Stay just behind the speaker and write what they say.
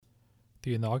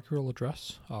The inaugural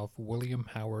address of William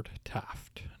Howard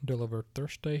Taft, delivered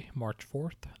Thursday, March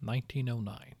 4th,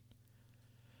 1909.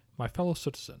 My fellow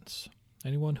citizens,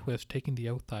 anyone who has taken the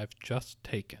oath I have just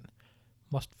taken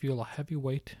must feel a heavy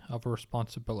weight of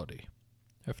responsibility.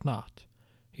 If not,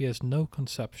 he has no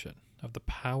conception of the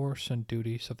powers and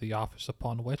duties of the office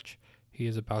upon which he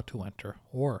is about to enter,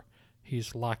 or he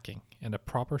is lacking in a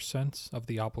proper sense of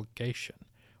the obligation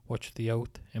which the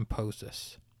oath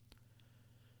imposes.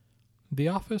 The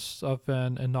office of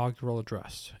an inaugural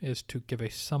address is to give a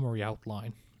summary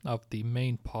outline of the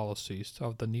main policies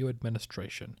of the new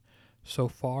administration so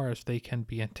far as they can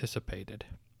be anticipated.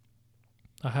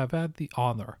 I have had the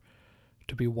honor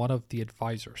to be one of the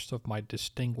advisors of my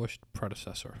distinguished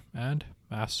predecessor, and,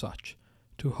 as such,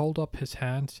 to hold up his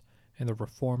hands in the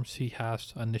reforms he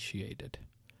has initiated.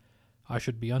 I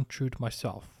should be untrue to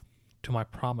myself, to my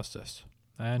promises,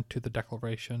 and to the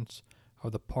declarations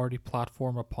of the party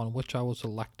platform upon which I was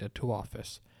elected to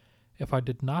office, if I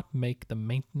did not make the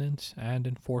maintenance and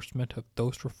enforcement of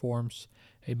those reforms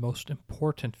a most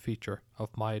important feature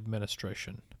of my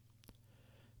administration.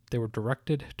 They were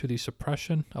directed to the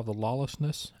suppression of the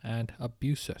lawlessness and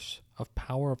abuses of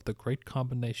power of the great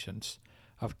combinations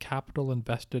of capital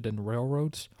invested in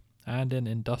railroads and in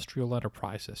industrial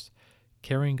enterprises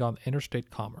carrying on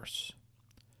interstate commerce.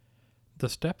 The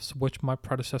steps which my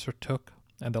predecessor took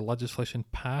and the legislation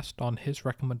passed on his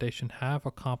recommendation have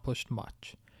accomplished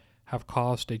much, have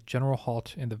caused a general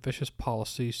halt in the vicious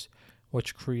policies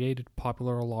which created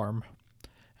popular alarm,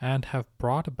 and have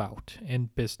brought about in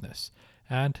business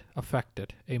and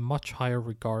affected a much higher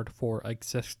regard for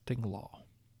existing law.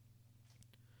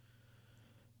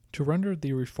 To render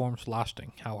the reforms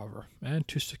lasting, however, and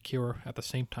to secure at the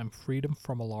same time freedom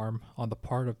from alarm on the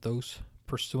part of those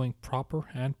pursuing proper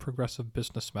and progressive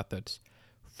business methods,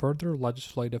 further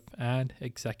legislative and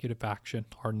executive action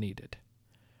are needed.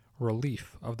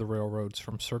 Relief of the railroads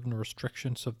from certain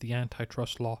restrictions of the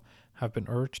antitrust law have been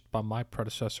urged by my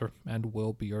predecessor and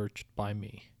will be urged by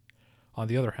me. On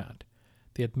the other hand,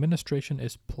 the administration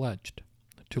is pledged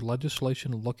to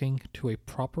legislation looking to a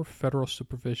proper federal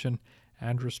supervision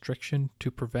and restriction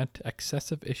to prevent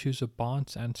excessive issues of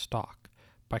bonds and stock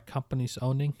by companies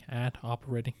owning and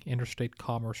operating interstate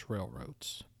commerce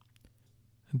railroads.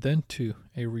 Then, too,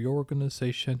 a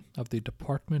reorganization of the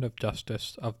Department of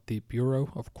Justice, of the Bureau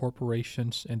of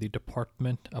Corporations in the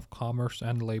Department of Commerce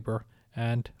and Labor,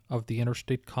 and of the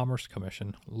Interstate Commerce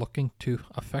Commission, looking to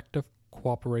effective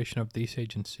cooperation of these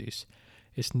agencies,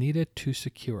 is needed to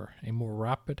secure a more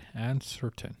rapid and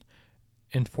certain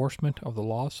enforcement of the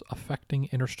laws affecting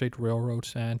interstate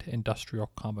railroads and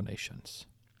industrial combinations.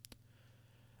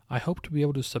 I hope to be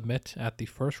able to submit at the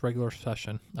first regular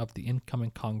session of the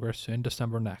incoming Congress in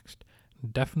December next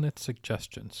definite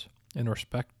suggestions in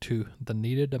respect to the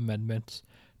needed amendments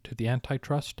to the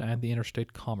antitrust and the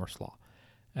interstate commerce law,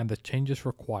 and the changes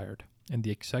required in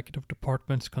the executive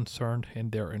departments concerned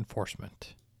in their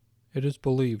enforcement. It is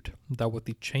believed that with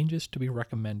the changes to be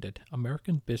recommended,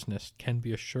 American business can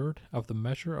be assured of the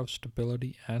measure of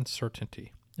stability and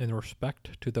certainty in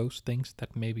respect to those things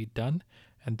that may be done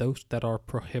and those that are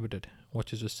prohibited,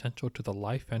 which is essential to the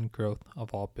life and growth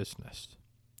of all business.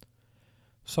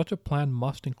 Such a plan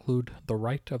must include the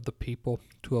right of the people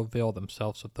to avail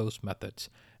themselves of those methods,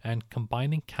 and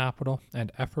combining capital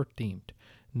and effort deemed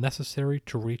necessary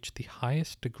to reach the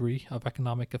highest degree of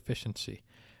economic efficiency,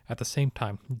 at the same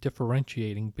time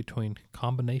differentiating between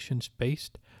combinations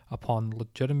based upon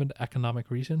legitimate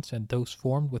economic reasons and those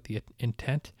formed with the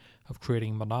intent of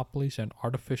creating monopolies and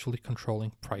artificially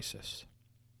controlling prices.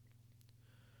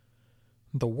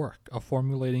 The work of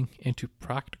formulating into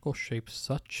practical shape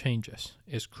such changes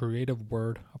is creative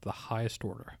work of the highest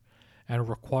order, and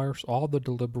requires all the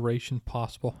deliberation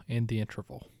possible in the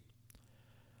interval.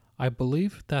 I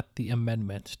believe that the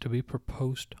amendments to be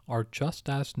proposed are just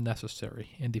as necessary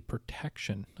in the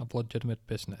protection of legitimate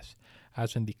business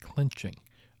as in the clinching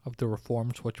of the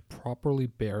reforms which properly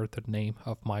bear the name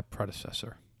of my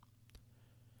predecessor.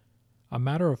 A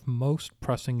matter of most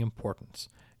pressing importance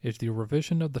is the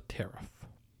revision of the tariff.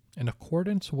 In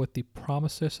accordance with the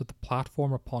promises of the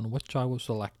platform upon which I was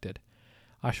elected,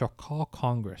 I shall call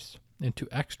Congress into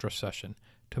extra session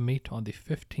to meet on the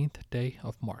 15th day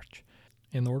of March,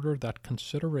 in order that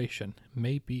consideration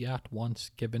may be at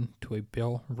once given to a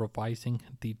bill revising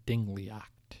the Dingley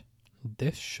Act.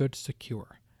 This should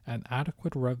secure an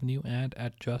adequate revenue and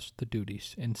adjust the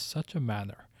duties in such a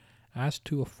manner as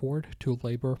to afford to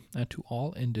labor and to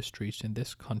all industries in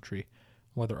this country,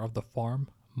 whether of the farm,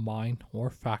 mine, or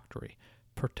factory,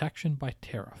 protection by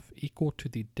tariff equal to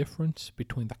the difference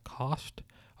between the cost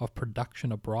of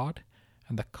production abroad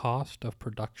and the cost of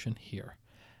production here,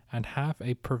 and have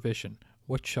a provision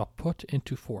which shall put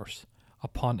into force,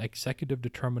 upon executive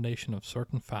determination of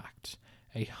certain facts,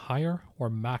 a higher or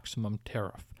maximum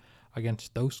tariff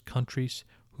against those countries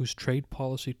whose trade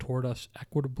policy toward us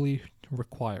equitably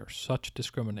requires such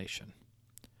discrimination.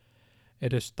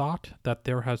 It is thought that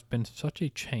there has been such a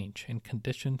change in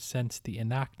conditions since the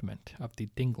enactment of the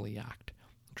Dingley Act,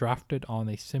 drafted on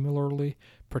a similarly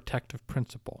protective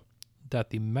principle, that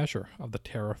the measure of the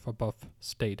tariff above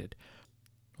stated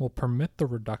will permit the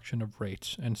reduction of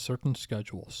rates in certain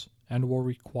schedules and will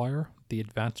require the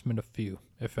advancement of few,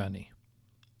 if any.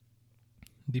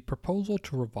 The proposal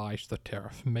to revise the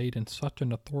tariff made in such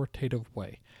an authoritative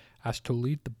way as to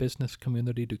lead the business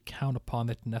community to count upon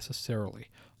it necessarily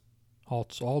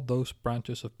halts all those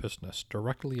branches of business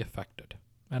directly affected,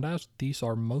 and as these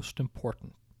are most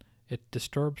important, it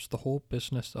disturbs the whole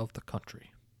business of the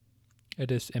country. It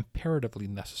is imperatively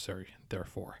necessary,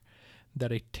 therefore,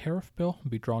 that a tariff bill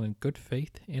be drawn in good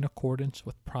faith in accordance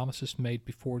with promises made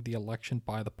before the election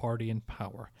by the party in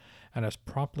power, and as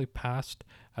promptly passed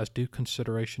as due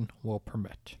consideration will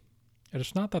permit. It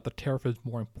is not that the tariff is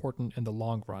more important in the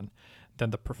long run than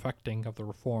the perfecting of the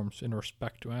reforms in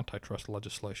respect to antitrust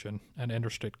legislation and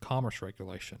interstate commerce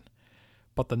regulation,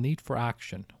 but the need for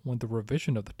action when the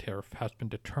revision of the tariff has been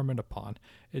determined upon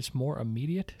is more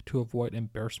immediate to avoid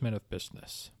embarrassment of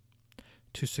business.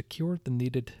 To secure the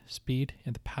needed speed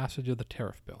in the passage of the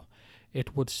tariff bill,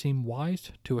 it would seem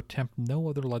wise to attempt no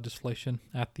other legislation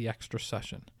at the extra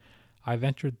session. I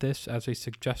ventured this as a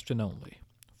suggestion only,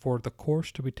 for the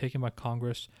course to be taken by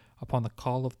Congress upon the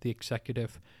call of the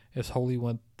executive is wholly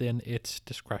within its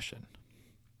discretion.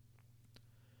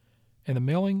 In the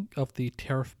mailing of the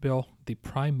tariff bill, the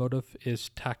prime motive is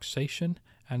taxation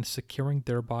and securing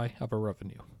thereby of a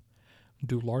revenue.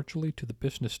 Due largely to the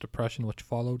business depression which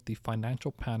followed the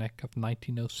financial panic of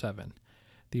 1907,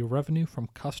 the revenue from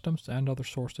customs and other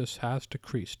sources has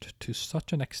decreased to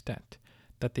such an extent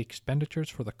that the expenditures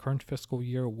for the current fiscal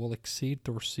year will exceed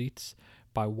the receipts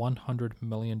by $100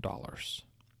 million.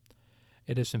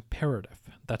 It is imperative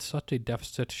that such a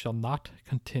deficit shall not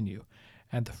continue,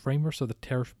 and the framers of the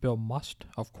tariff bill must,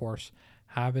 of course,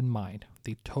 have in mind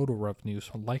the total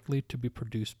revenues likely to be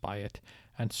produced by it,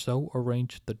 and so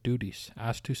arrange the duties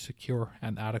as to secure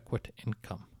an adequate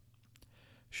income.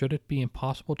 Should it be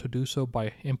impossible to do so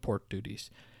by import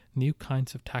duties, new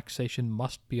kinds of taxation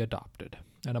must be adopted,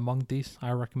 and among these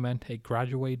I recommend a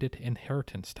graduated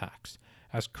inheritance tax,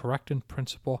 as correct in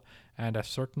principle and as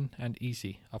certain and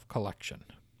easy of collection.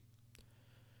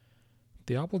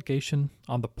 The obligation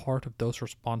on the part of those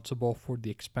responsible for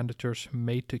the expenditures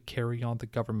made to carry on the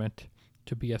government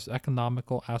to be as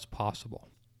economical as possible,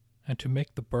 and to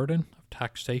make the burden of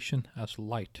taxation as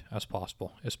light as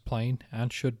possible is plain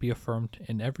and should be affirmed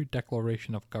in every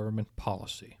declaration of government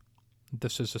policy.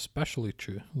 This is especially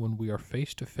true when we are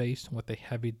face to face with a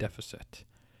heavy deficit.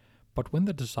 But when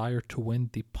the desire to win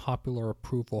the popular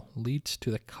approval leads to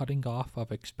the cutting off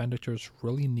of expenditures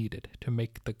really needed to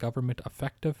make the government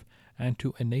effective and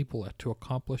to enable it to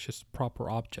accomplish its proper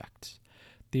objects,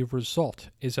 the result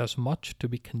is as much to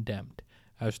be condemned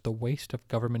as the waste of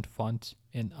government funds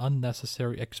in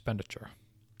unnecessary expenditure.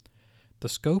 The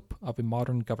scope of a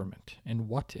modern government and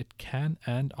what it can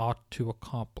and ought to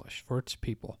accomplish for its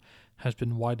people has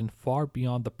been widened far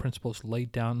beyond the principles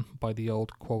laid down by the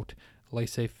old, quote,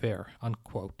 laissez-faire,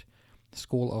 unquote,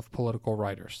 school of political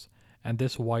writers, and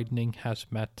this widening has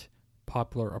met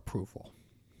popular approval.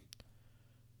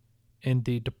 In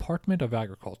the Department of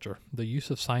Agriculture, the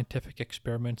use of scientific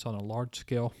experiments on a large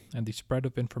scale and the spread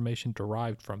of information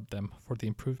derived from them for the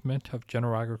improvement of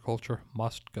general agriculture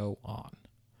must go on.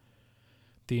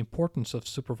 The importance of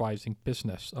supervising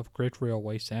business of great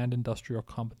railways and industrial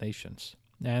combinations,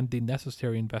 and the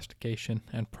necessary investigation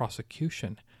and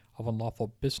prosecution of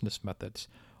unlawful business methods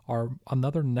are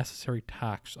another necessary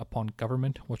tax upon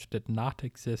government which did not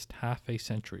exist half a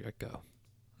century ago.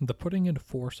 The putting into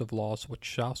force of laws which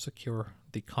shall secure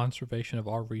the conservation of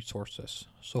our resources,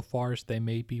 so far as they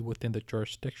may be within the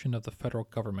jurisdiction of the federal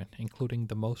government, including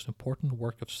the most important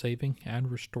work of saving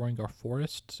and restoring our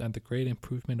forests and the great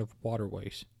improvement of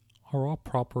waterways, are all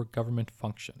proper government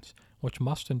functions, which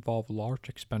must involve large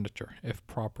expenditure if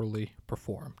properly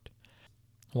performed.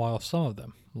 While some of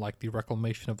them, like the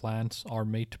reclamation of lands, are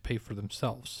made to pay for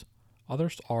themselves,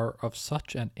 others are of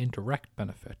such an indirect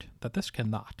benefit that this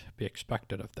cannot be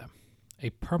expected of them. A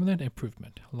permanent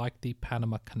improvement, like the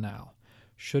Panama Canal,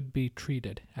 should be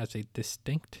treated as a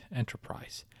distinct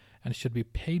enterprise, and should be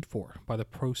paid for by the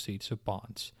proceeds of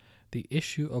bonds, the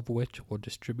issue of which will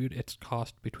distribute its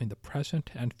cost between the present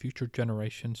and future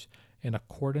generations in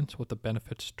accordance with the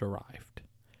benefits derived.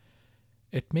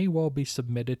 It may well be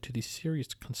submitted to the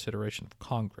serious consideration of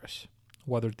Congress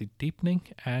whether the deepening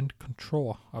and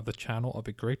control of the channel of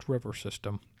a great river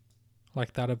system,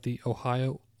 like that of the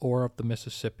Ohio or of the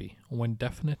Mississippi, when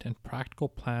definite and practical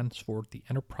plans for the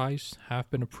enterprise have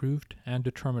been approved and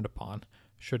determined upon,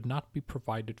 should not be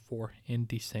provided for in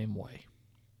the same way.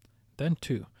 Then,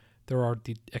 too, there are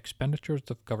the expenditures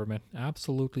of government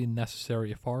absolutely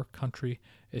necessary if our country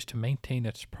is to maintain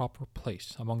its proper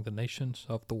place among the nations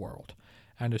of the world,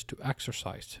 and is to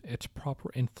exercise its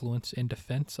proper influence in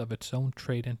defense of its own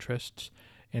trade interests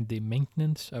and the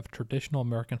maintenance of traditional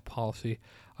American policy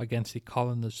against the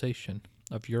colonization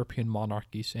of European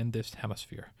monarchies in this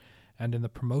hemisphere, and in the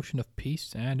promotion of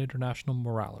peace and international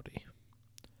morality.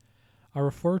 I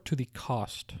refer to the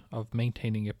cost of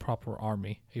maintaining a proper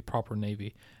army, a proper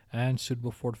navy, and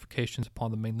suitable fortifications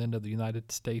upon the mainland of the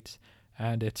United States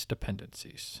and its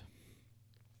dependencies.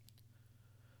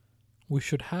 We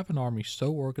should have an army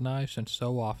so organized and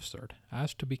so officered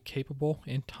as to be capable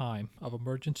in time of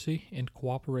emergency in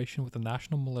cooperation with the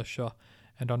national militia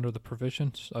and under the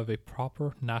provisions of a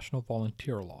proper national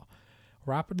volunteer law,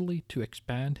 rapidly to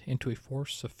expand into a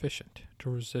force sufficient to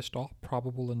resist all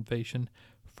probable invasion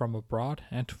from abroad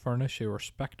and to furnish a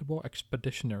respectable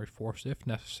expeditionary force, if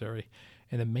necessary,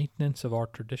 in the maintenance of our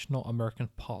traditional American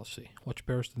policy, which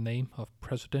bears the name of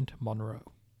President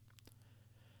Monroe.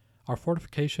 Our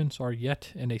fortifications are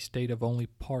yet in a state of only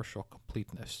partial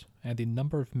completeness, and the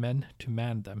number of men to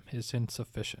man them is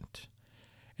insufficient.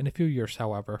 In a few years,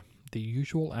 however, the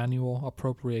usual annual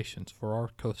appropriations for our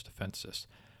coast defenses,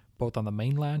 both on the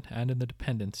mainland and in the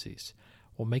dependencies,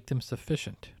 will make them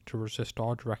sufficient to resist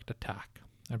all direct attack,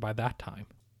 and by that time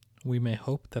we may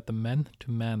hope that the men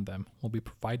to man them will be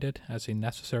provided as a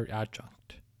necessary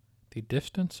adjunct. The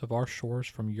distance of our shores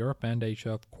from Europe and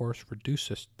Asia of course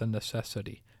reduces the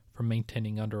necessity for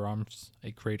maintaining under arms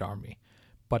a great army,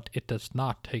 but it does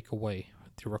not take away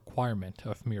the requirement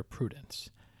of mere prudence,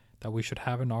 that we should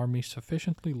have an army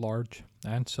sufficiently large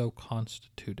and so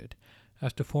constituted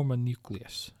as to form a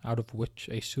nucleus out of which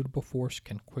a suitable force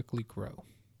can quickly grow.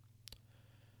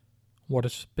 What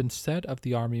has been said of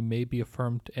the army may be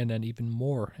affirmed in an even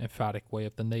more emphatic way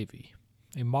of the navy.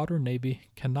 A modern navy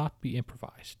cannot be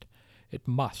improvised. It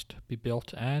must be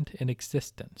built and in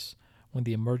existence when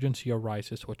the emergency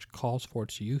arises which calls for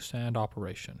its use and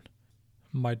operation.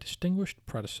 My distinguished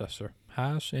predecessor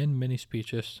has, in many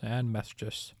speeches and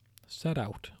messages, set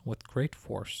out with great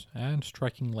force and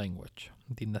striking language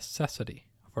the necessity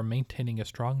for maintaining a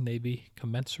strong navy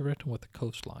commensurate with the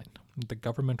coastline, the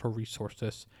governmental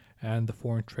resources, and the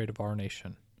foreign trade of our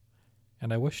nation.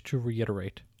 And I wish to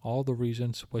reiterate all the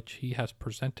reasons which he has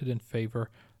presented in favor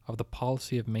of the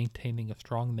policy of maintaining a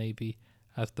strong navy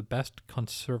as the best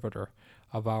conservator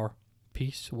of our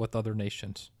peace with other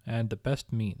nations, and the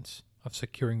best means of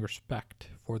securing respect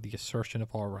for the assertion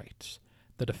of our rights,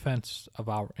 the defense of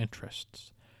our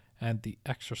interests, and the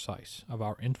exercise of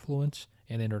our influence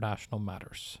in international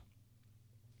matters.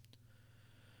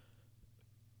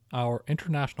 Our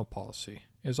international policy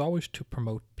is always to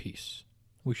promote peace.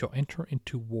 We shall enter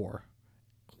into war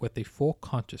with a full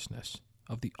consciousness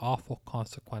of the awful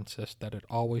consequences that it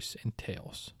always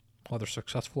entails, whether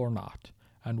successful or not,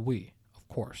 and we, of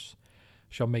course,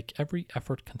 shall make every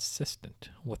effort consistent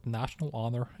with national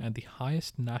honor and the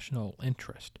highest national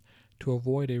interest to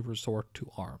avoid a resort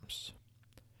to arms.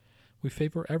 We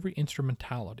favor every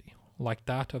instrumentality, like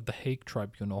that of the Hague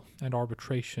Tribunal and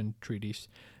arbitration treaties,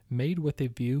 made with a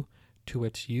view to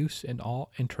its use in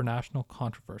all international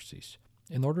controversies,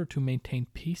 in order to maintain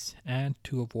peace and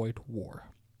to avoid war.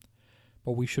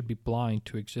 But we should be blind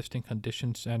to existing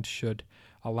conditions and should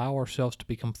allow ourselves to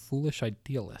become foolish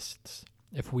idealists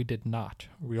if we did not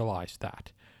realize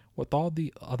that, with all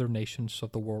the other nations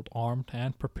of the world armed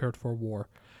and prepared for war,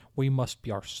 we must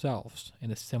be ourselves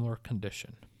in a similar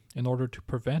condition, in order to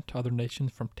prevent other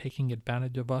nations from taking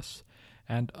advantage of us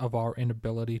and of our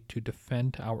inability to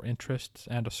defend our interests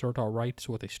and assert our rights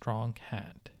with a strong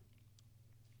hand.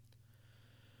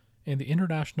 In the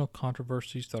international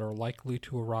controversies that are likely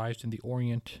to arise in the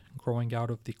Orient, growing out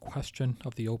of the question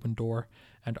of the open door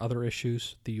and other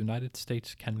issues, the United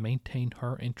States can maintain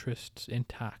her interests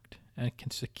intact and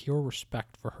can secure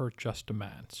respect for her just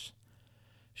demands.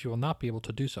 She will not be able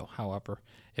to do so, however,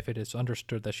 if it is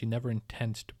understood that she never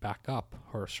intends to back up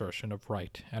her assertion of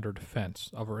right and her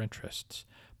defense of her interests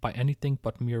by anything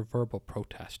but mere verbal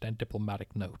protest and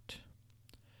diplomatic note.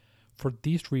 For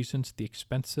these reasons, the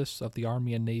expenses of the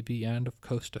Army and Navy and of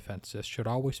coast defenses should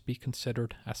always be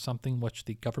considered as something which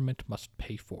the government must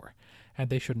pay for, and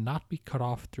they should not be cut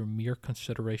off through mere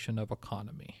consideration of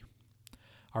economy.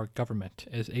 Our government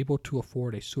is able to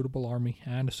afford a suitable army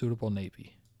and a suitable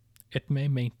navy. It may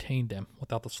maintain them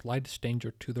without the slightest danger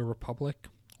to the Republic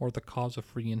or the cause of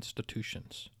free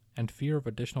institutions, and fear of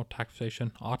additional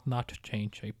taxation ought not to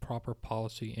change a proper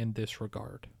policy in this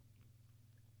regard.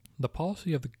 The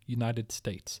policy of the United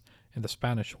States in the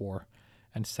Spanish War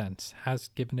and since has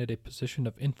given it a position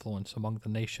of influence among the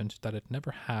nations that it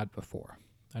never had before,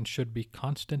 and should be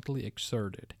constantly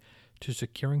exerted to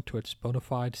securing to its bona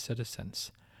fide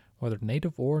citizens, whether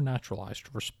native or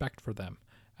naturalized, respect for them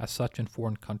as such in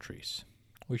foreign countries.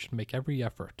 We should make every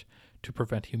effort to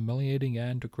prevent humiliating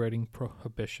and degrading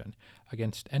prohibition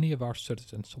against any of our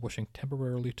citizens wishing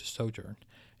temporarily to sojourn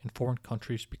in foreign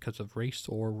countries because of race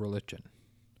or religion.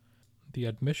 The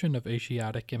admission of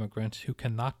Asiatic immigrants who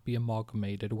cannot be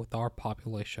amalgamated with our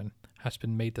population has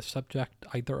been made the subject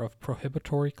either of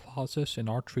prohibitory clauses in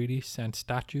our treaties and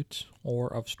statutes or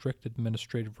of strict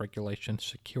administrative regulations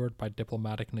secured by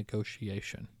diplomatic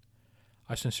negotiation.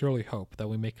 I sincerely hope that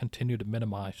we may continue to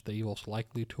minimize the evils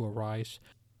likely to arise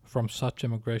from such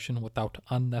immigration without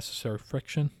unnecessary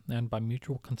friction and by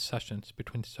mutual concessions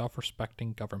between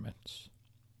self-respecting governments.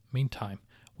 Meantime,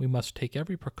 we must take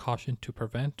every precaution to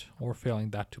prevent, or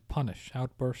failing that to punish,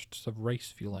 outbursts of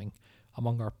race feeling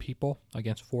among our people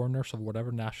against foreigners of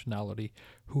whatever nationality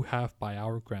who have by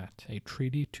our grant a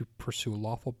treaty to pursue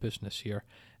lawful business here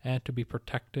and to be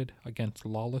protected against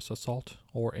lawless assault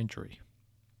or injury.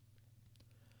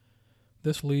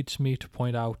 This leads me to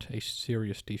point out a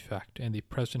serious defect in the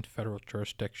present federal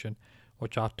jurisdiction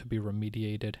which ought to be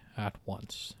remediated at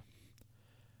once.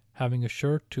 Having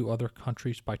assured to other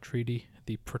countries by treaty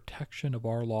the protection of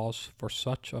our laws for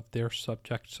such of their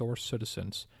subjects or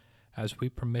citizens as we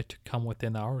permit to come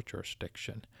within our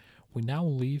jurisdiction, we now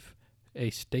leave a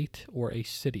state or a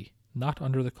city not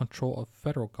under the control of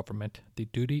federal government the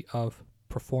duty of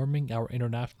performing our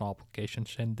international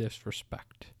obligations in this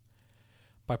respect.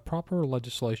 By proper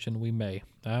legislation we may,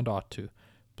 and ought to,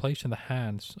 place in the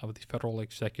hands of the federal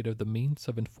executive the means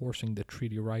of enforcing the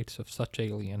treaty rights of such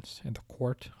aliens in the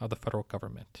court of the federal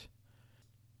government.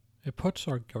 It puts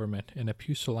our government in a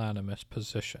pusillanimous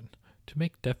position to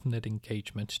make definite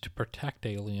engagements to protect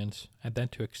aliens and then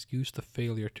to excuse the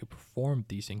failure to perform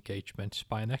these engagements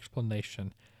by an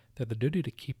explanation that the duty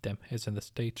to keep them is in the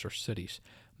states or cities,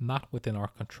 not within our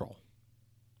control.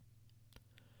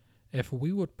 If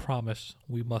we would promise,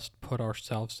 we must put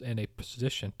ourselves in a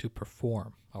position to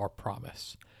perform our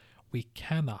promise. We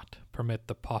cannot permit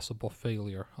the possible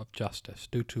failure of justice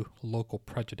due to local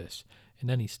prejudice in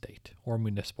any state or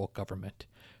municipal government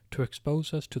to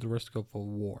expose us to the risk of a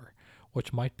war,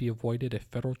 which might be avoided if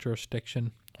federal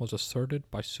jurisdiction was asserted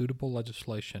by suitable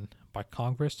legislation by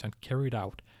Congress and carried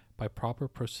out by proper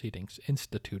proceedings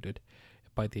instituted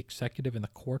by the executive in the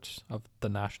courts of the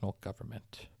national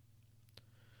government.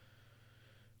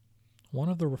 One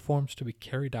of the reforms to be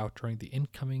carried out during the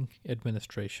incoming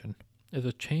administration is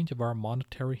a change of our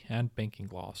monetary and banking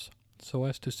laws, so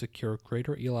as to secure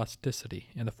greater elasticity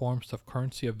in the forms of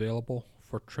currency available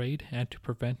for trade and to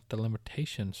prevent the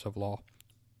limitations of law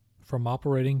from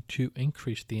operating to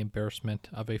increase the embarrassment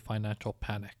of a financial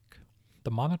panic.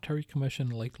 The Monetary Commission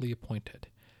lately appointed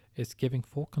is giving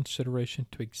full consideration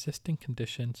to existing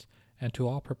conditions and to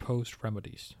all proposed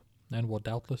remedies, and will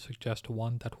doubtless suggest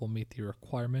one that will meet the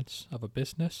requirements of a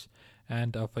business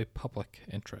and of a public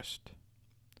interest.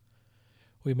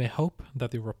 We may hope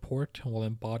that the report will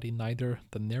embody neither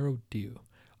the narrow view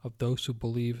of those who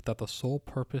believe that the sole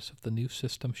purpose of the new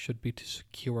system should be to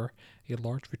secure a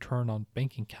large return on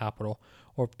banking capital,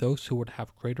 or of those who would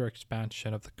have greater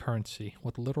expansion of the currency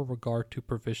with little regard to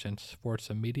provisions for its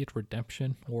immediate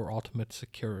redemption or ultimate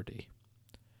security.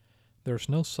 There is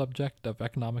no subject of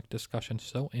economic discussion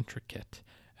so intricate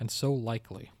and so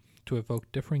likely to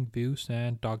evoke differing views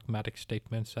and dogmatic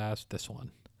statements as this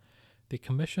one. The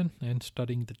Commission, in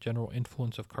studying the general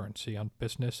influence of currency on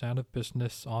business and of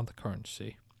business on the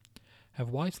currency, have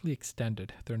wisely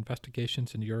extended their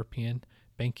investigations in European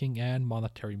banking and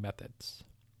monetary methods.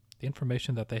 The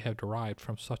information that they have derived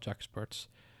from such experts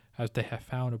as they have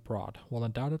found abroad will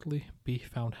undoubtedly be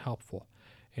found helpful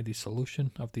in the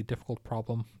solution of the difficult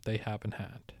problem they have in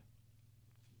hand.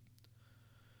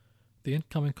 The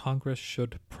incoming Congress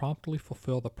should promptly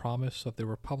fulfill the promise of the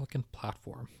Republican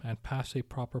platform and pass a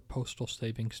proper postal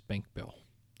savings bank bill.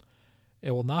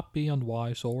 It will not be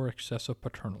unwise or excessive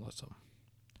paternalism.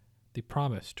 The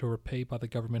promise to repay by the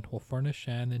government will furnish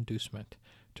an inducement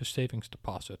to savings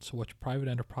deposits which private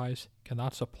enterprise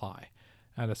cannot supply,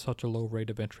 and at such a low rate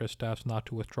of interest as not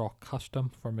to withdraw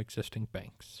custom from existing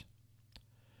banks.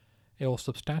 It will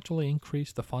substantially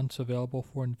increase the funds available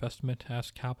for investment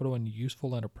as capital in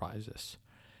useful enterprises.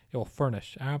 It will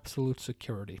furnish absolute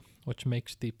security, which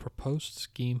makes the proposed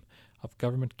scheme of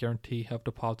government guarantee of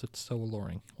deposits so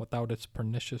alluring, without its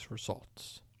pernicious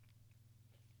results.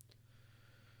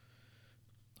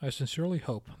 I sincerely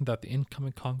hope that the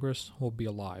incoming Congress will be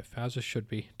alive, as it should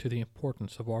be, to the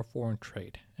importance of our foreign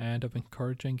trade, and of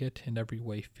encouraging it in every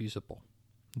way feasible.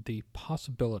 The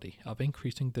possibility of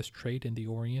increasing this trade in the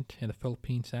Orient, in the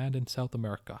Philippines, and in South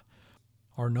America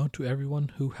are known to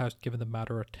everyone who has given the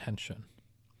matter attention.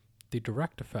 The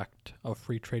direct effect of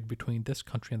free trade between this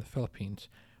country and the Philippines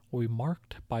will be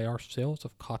marked by our sales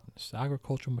of cottons,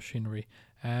 agricultural machinery,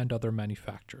 and other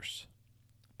manufactures.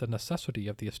 The necessity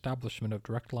of the establishment of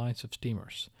direct lines of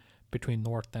steamers between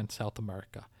North and South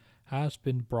America has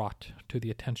been brought to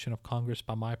the attention of Congress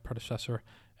by my predecessor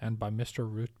and by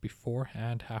Mr. Root before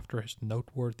and after his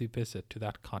noteworthy visit to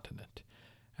that continent,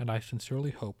 and I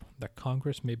sincerely hope that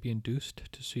Congress may be induced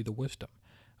to see the wisdom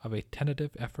of a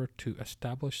tentative effort to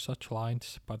establish such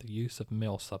lines by the use of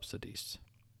mail subsidies.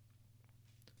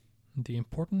 The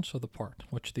importance of the part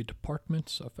which the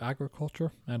Departments of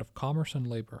Agriculture and of Commerce and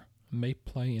Labor may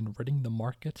play in ridding the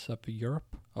markets of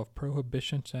Europe of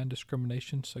prohibitions and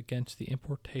discriminations against the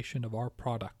importation of our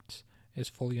products is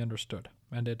fully understood,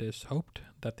 and it is hoped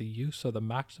that the use of the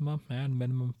maximum and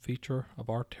minimum feature of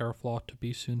our tariff law to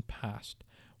be soon passed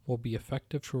will be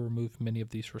effective to remove many of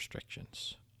these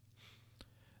restrictions.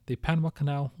 The Panama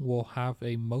Canal will have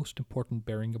a most important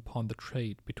bearing upon the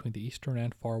trade between the eastern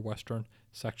and far western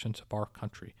sections of our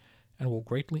country, and will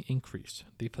greatly increase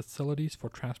the facilities for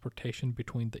transportation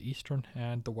between the eastern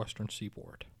and the western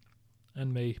seaboard,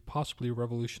 and may possibly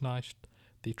revolutionize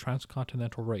the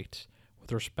transcontinental rates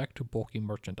with respect to bulky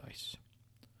merchandise.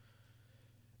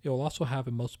 It will also have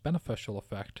a most beneficial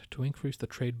effect to increase the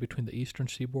trade between the eastern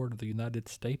seaboard of the United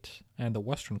States and the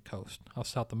western coast of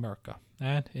South America,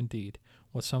 and, indeed,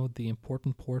 with some of the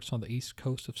important ports on the east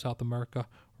coast of South America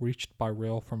reached by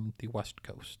rail from the west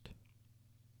coast.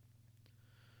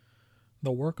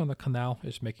 The work on the canal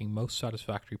is making most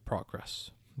satisfactory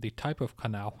progress. The type of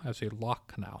canal as a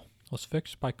lock canal was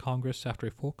fixed by Congress after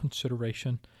a full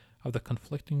consideration of the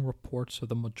conflicting reports of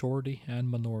the majority and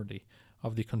minority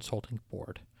of the consulting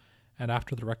board, and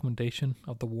after the recommendation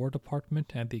of the War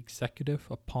Department and the executive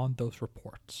upon those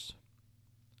reports.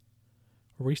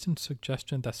 A recent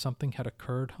suggestion that something had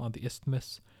occurred on the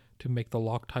isthmus to make the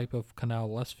lock type of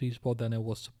canal less feasible than it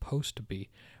was supposed to be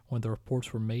when the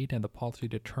reports were made and the policy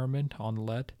determined on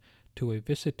led to a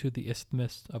visit to the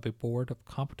isthmus of a board of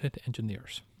competent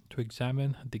engineers to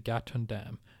examine the Gatun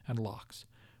Dam and locks,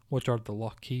 which are the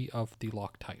lock key of the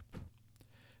lock type.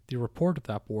 The report of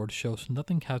that board shows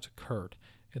nothing has occurred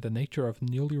in the nature of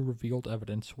newly revealed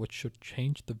evidence which should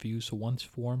change the views once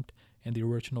formed in the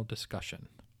original discussion.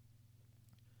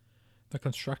 The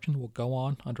construction will go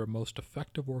on under a most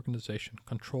effective organization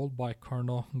controlled by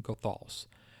Colonel Goethals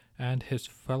and his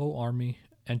fellow Army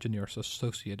engineers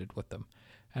associated with them,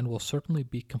 and will certainly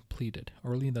be completed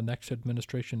early in the next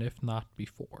administration, if not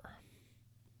before.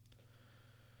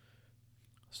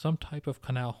 Some type of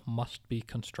canal must be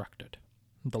constructed.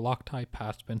 The lock type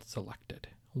has been selected.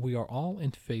 We are all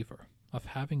in favor of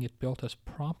having it built as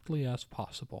promptly as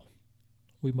possible.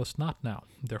 We must not now,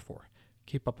 therefore,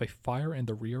 keep up a fire in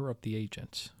the rear of the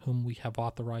agents whom we have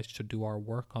authorized to do our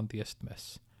work on the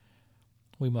isthmus.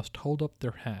 We must hold up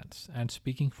their hands, and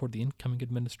speaking for the incoming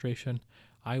administration,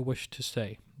 I wish to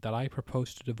say that I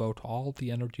propose to devote all the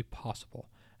energy possible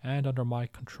and under my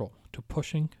control to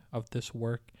pushing of this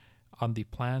work on the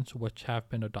plans which have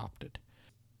been adopted,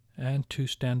 and to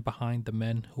stand behind the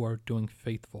men who are doing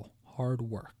faithful, hard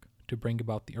work to bring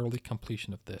about the early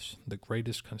completion of this, the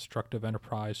greatest constructive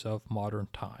enterprise of modern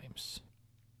times.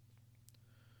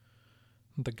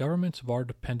 The governments of our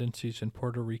dependencies in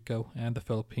Puerto Rico and the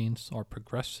Philippines are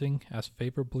progressing as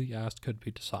favorably as could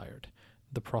be desired.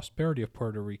 The prosperity of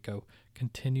Puerto Rico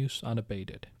continues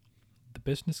unabated. The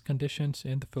business conditions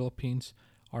in the Philippines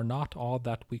are not all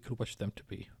that we could wish them to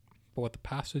be, but with the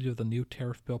passage of the new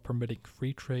tariff bill permitting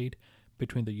free trade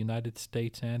between the United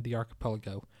States and the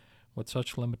archipelago, with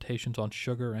such limitations on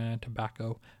sugar and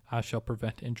tobacco as shall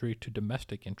prevent injury to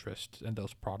domestic interests in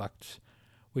those products,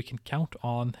 we can count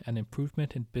on an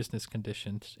improvement in business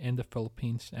conditions in the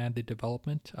Philippines and the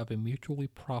development of a mutually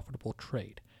profitable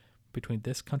trade between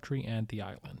this country and the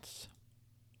islands.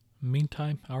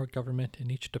 Meantime, our government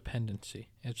in each dependency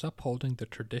is upholding the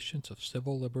traditions of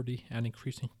civil liberty and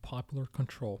increasing popular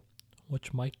control,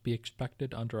 which might be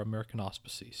expected under American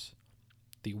auspices.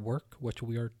 The work which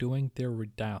we are doing there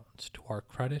redounds to our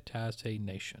credit as a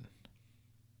nation.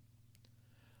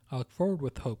 I look forward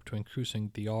with hope to increasing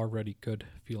the already good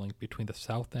feeling between the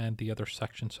South and the other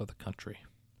sections of the country.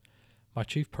 My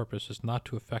chief purpose is not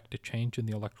to effect a change in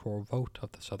the electoral vote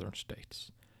of the Southern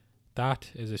states.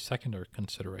 That is a secondary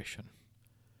consideration.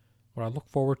 What I look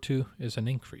forward to is an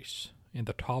increase in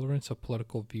the tolerance of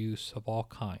political views of all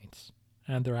kinds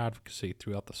and their advocacy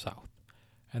throughout the South,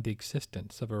 and the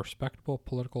existence of a respectable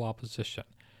political opposition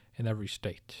in every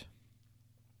state.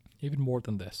 Even more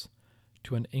than this,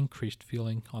 to an increased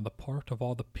feeling on the part of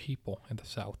all the people in the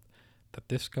South that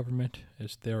this government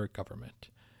is their government,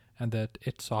 and that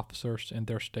its officers in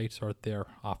their states are their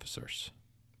officers.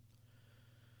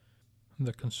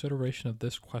 The consideration of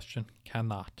this question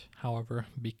cannot, however,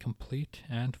 be complete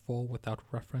and full without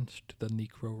reference to the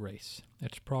Negro race,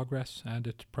 its progress, and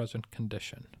its present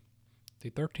condition. The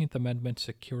 13th Amendment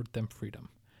secured them freedom.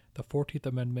 The 14th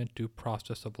Amendment due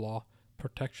process of law,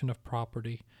 protection of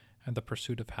property, and the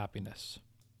pursuit of happiness.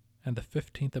 And the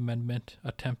 15th Amendment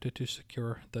attempted to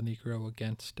secure the Negro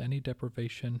against any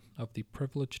deprivation of the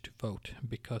privilege to vote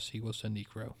because he was a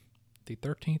Negro. The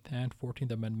 13th and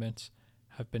 14th Amendments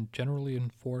have been generally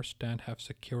enforced and have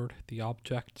secured the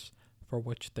objects for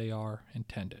which they are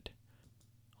intended,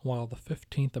 while the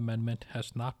 15th Amendment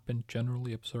has not been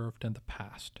generally observed in the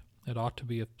past. It ought to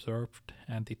be observed,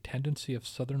 and the tendency of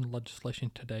Southern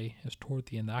legislation today is toward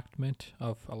the enactment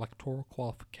of electoral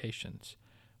qualifications,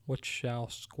 which shall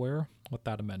square with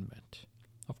that amendment.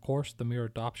 Of course, the mere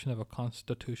adoption of a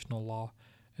constitutional law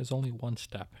is only one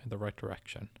step in the right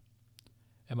direction.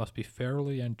 It must be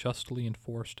fairly and justly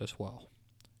enforced as well.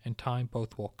 In time,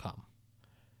 both will come.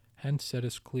 Hence, it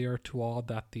is clear to all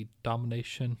that the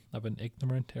domination of an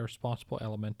ignorant, irresponsible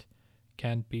element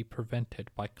can be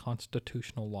prevented by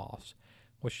constitutional laws,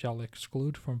 which shall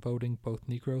exclude from voting both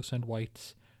Negroes and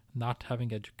whites not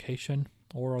having education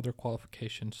or other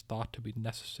qualifications thought to be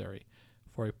necessary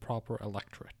for a proper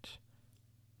electorate.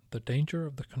 The danger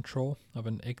of the control of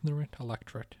an ignorant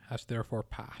electorate has therefore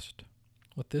passed.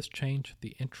 With this change,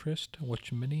 the interest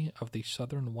which many of the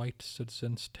Southern white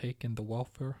citizens take in the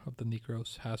welfare of the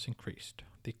Negroes has increased.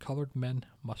 The colored men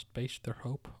must base their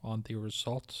hope on the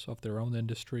results of their own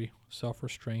industry,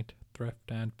 self-restraint, thrift,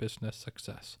 and business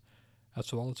success,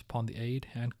 as well as upon the aid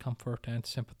and comfort and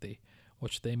sympathy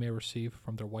which they may receive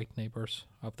from their white neighbors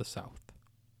of the South.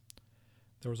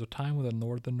 There was a time when the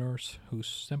Northerners who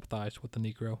sympathized with the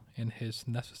Negro in his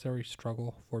necessary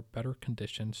struggle for better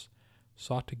conditions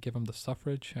sought to give him the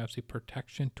suffrage as a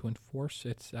protection to enforce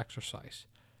its exercise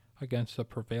against the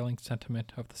prevailing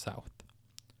sentiment of the South.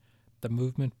 The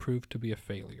movement proved to be a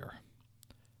failure.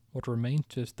 What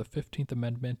remains is the 15th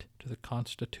Amendment to the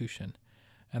Constitution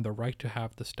and the right to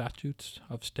have the statutes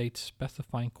of states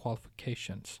specifying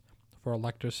qualifications for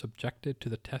electors subjected to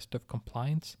the test of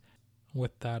compliance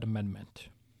with that amendment.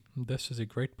 This is a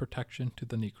great protection to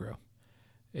the Negro.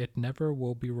 It never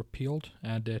will be repealed,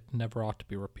 and it never ought to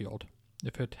be repealed.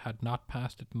 If it had not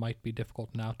passed, it might be difficult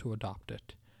now to adopt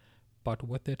it. But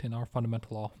with it in our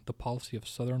fundamental law, the policy of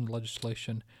Southern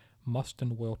legislation must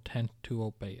and will tend to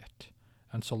obey it.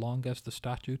 And so long as the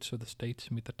statutes of the states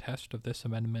meet the test of this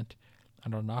amendment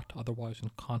and are not otherwise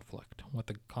in conflict with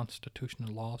the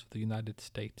constitutional laws of the United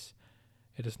States,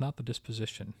 it is not the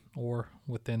disposition, or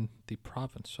within the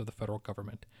province of the federal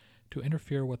government, to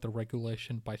interfere with the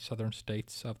regulation by Southern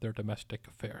states of their domestic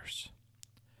affairs.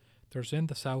 There is in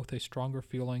the South a stronger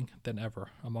feeling than ever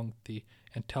among the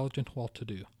intelligent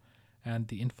well-to-do, and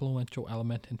the influential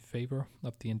element in favor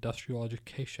of the industrial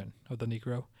education of the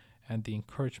Negro and the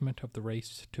encouragement of the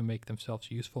race to make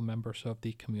themselves useful members of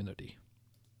the community.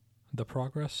 The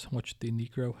progress which the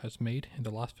Negro has made in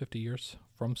the last 50 years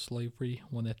from slavery,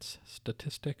 when its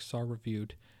statistics are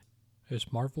reviewed,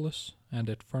 is marvelous, and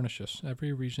it furnishes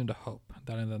every reason to hope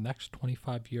that in the next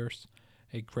 25 years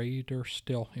a greater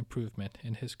still improvement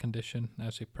in his condition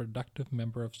as a productive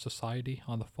member of society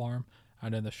on the farm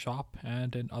and in the shop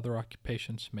and in other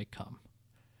occupations may come.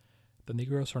 The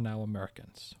Negroes are now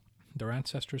Americans. Their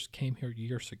ancestors came here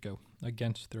years ago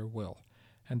against their will,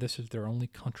 and this is their only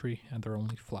country and their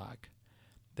only flag.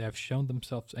 They have shown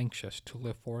themselves anxious to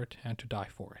live for it and to die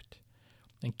for it.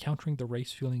 Encountering the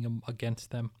race feeling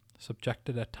against them,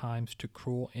 subjected at times to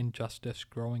cruel injustice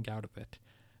growing out of it,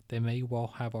 they may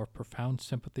well have our profound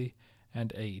sympathy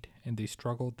and aid in the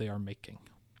struggle they are making.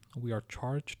 We are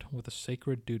charged with the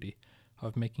sacred duty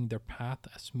of making their path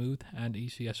as smooth and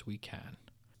easy as we can.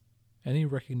 Any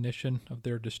recognition of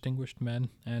their distinguished men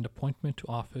and appointment to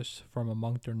office from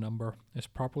among their number is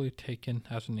properly taken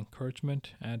as an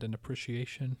encouragement and an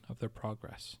appreciation of their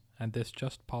progress, and this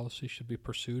just policy should be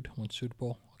pursued when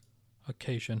suitable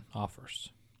occasion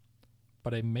offers.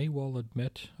 But I may well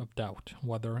admit of doubt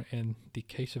whether, in the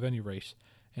case of any race,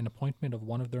 an appointment of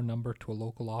one of their number to a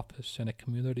local office in a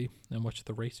community in which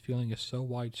the race feeling is so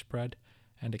widespread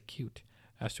and acute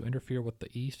as to interfere with the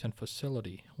ease and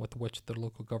facility with which the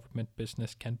local government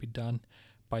business can be done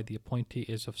by the appointee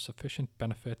is of sufficient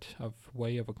benefit of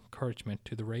way of encouragement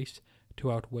to the race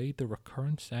to outweigh the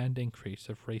recurrence and increase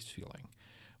of race feeling,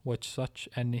 which such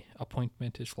an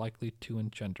appointment is likely to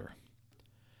engender.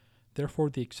 Therefore,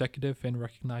 the executive, in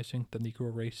recognizing the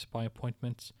Negro race by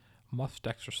appointments, must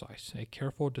exercise a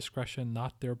careful discretion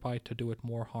not thereby to do it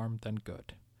more harm than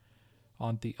good.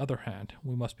 On the other hand,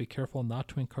 we must be careful not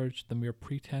to encourage the mere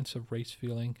pretense of race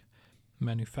feeling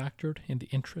manufactured in the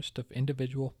interest of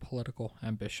individual political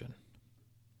ambition.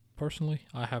 Personally,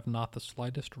 I have not the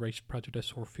slightest race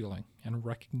prejudice or feeling, and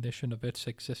recognition of its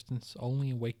existence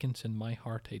only awakens in my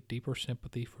heart a deeper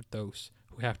sympathy for those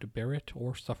who have to bear it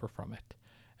or suffer from it,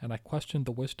 and I question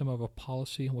the wisdom of a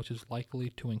policy which is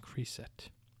likely to increase it.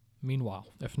 Meanwhile,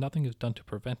 if nothing is done to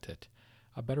prevent it,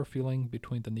 a better feeling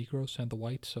between the Negroes and the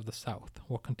whites of the South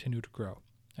will continue to grow,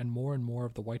 and more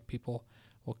of the white people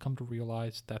will come to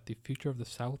realize that the future of the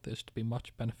South is to be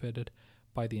much benefited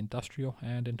by the industrial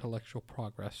and intellectual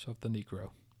progress of the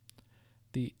Negro.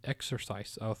 The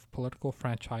exercise of political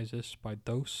franchises by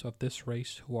those of this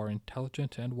race who are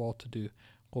intelligent and well-to-do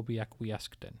will be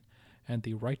acquiesced in, and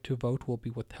the right to vote will be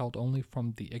withheld only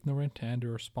from the ignorant and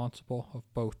irresponsible of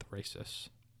both races.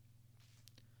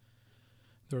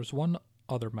 There is one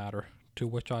other matter to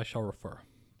which I shall refer.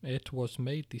 It was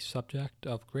made the subject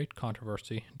of great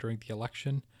controversy during the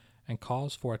election and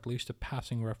calls for at least a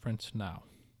passing reference now.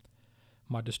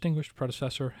 My distinguished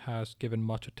predecessor has given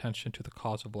much attention to the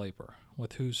cause of labor,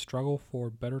 with whose struggle for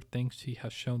better things he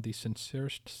has shown the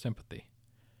sincerest sympathy.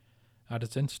 At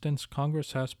his instance,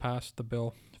 Congress has passed the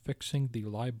bill fixing the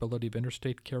liability of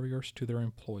interstate carriers to their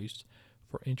employees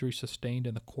for injury sustained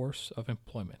in the course of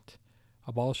employment,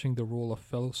 abolishing the rule of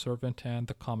fellow servant and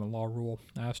the common law rule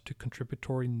as to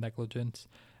contributory negligence,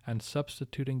 and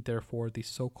substituting therefore the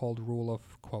so-called rule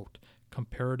of, quote,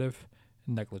 comparative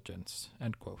negligence,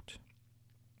 end quote.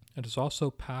 It has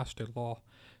also passed a law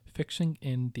fixing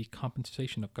in the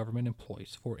compensation of government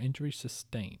employees for injuries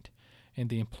sustained in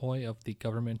the employ of the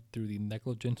government through the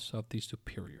negligence of the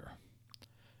superior.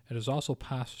 It has also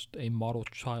passed a model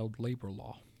child labor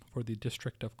law for the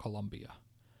District of Columbia.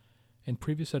 In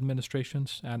previous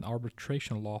administrations, an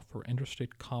arbitration law for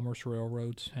interstate commerce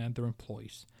railroads and their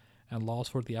employees, and laws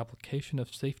for the application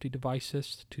of safety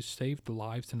devices to save the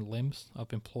lives and limbs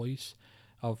of employees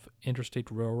of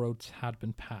interstate railroads had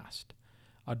been passed.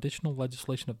 Additional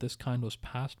legislation of this kind was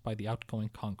passed by the outgoing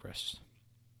Congress.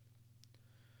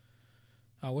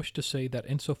 I wish to say that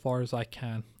insofar as I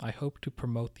can, I hope to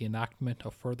promote the enactment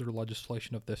of further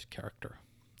legislation of this character.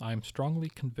 I am strongly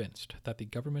convinced that the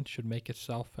government should make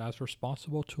itself as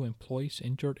responsible to employees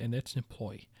injured in its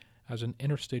employ as an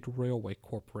interstate railway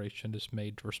corporation is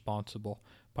made responsible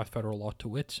by federal law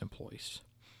to its employees.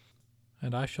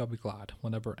 And I shall be glad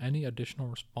whenever any additional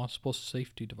responsible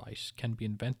safety device can be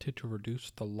invented to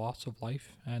reduce the loss of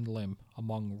life and limb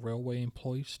among railway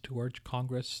employees to urge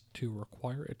Congress to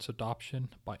require its adoption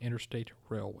by interstate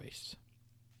railways.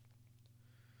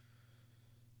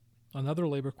 Another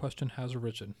labor question has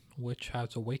arisen, which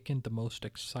has awakened the most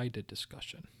excited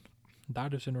discussion.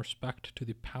 That is in respect to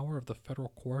the power of the federal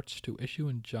courts to issue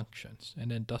injunctions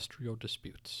in industrial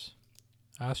disputes.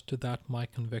 As to that, my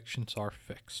convictions are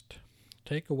fixed.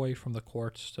 Take away from the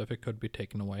courts, if it could be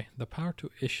taken away, the power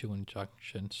to issue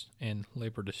injunctions in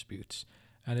labor disputes,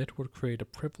 and it would create a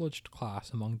privileged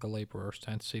class among the laborers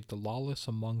and save the lawless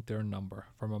among their number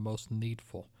from a most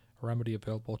needful remedy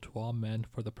available to all men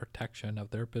for the protection of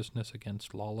their business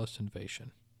against lawless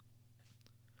invasion.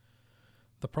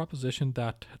 The proposition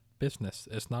that business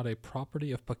is not a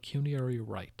property of pecuniary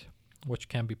right, which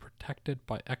can be protected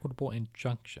by equitable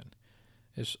injunction,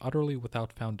 is utterly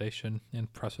without foundation in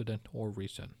precedent or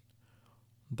reason.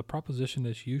 The proposition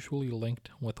is usually linked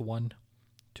with one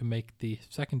to make the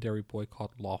secondary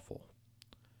boycott lawful.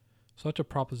 Such a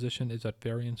proposition is at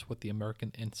variance with the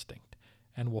American instinct,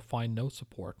 and will find no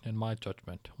support, in my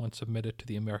judgment, when submitted to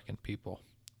the American people.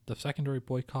 The secondary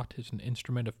boycott is an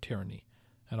instrument of tyranny,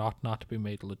 and ought not to be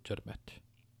made legitimate.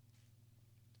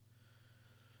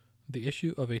 The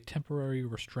issue of a temporary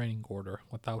restraining order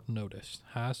without notice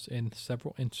has in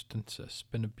several instances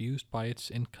been abused by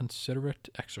its inconsiderate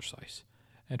exercise,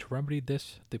 and to remedy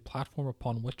this, the platform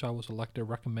upon which I was elected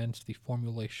recommends the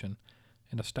formulation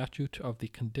in a statute of the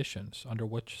conditions under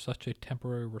which such a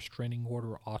temporary restraining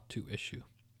order ought to issue.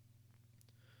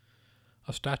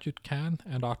 A statute can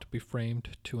and ought to be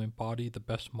framed to embody the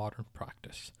best modern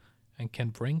practice, and can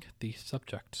bring the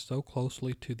subject so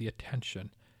closely to the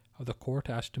attention of the court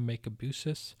as to make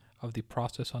abuses of the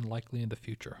process unlikely in the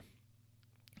future.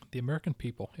 The American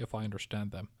people, if I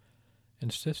understand them,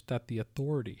 insist that the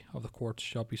authority of the courts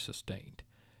shall be sustained,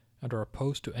 and are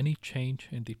opposed to any change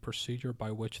in the procedure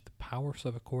by which the powers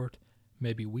of a court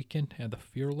may be weakened and the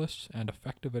fearless and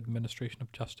effective administration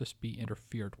of justice be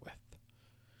interfered with.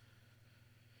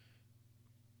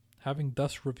 Having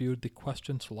thus reviewed the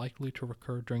questions likely to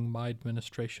recur during my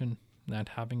administration, and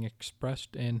having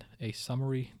expressed in a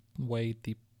summary way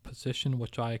the position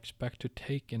which I expect to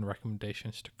take in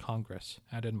recommendations to Congress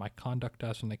and in my conduct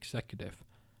as an executive,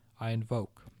 I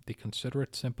invoke the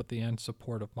considerate sympathy and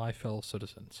support of my fellow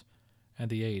citizens, and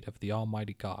the aid of the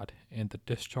Almighty God in the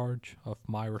discharge of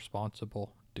my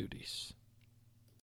responsible duties.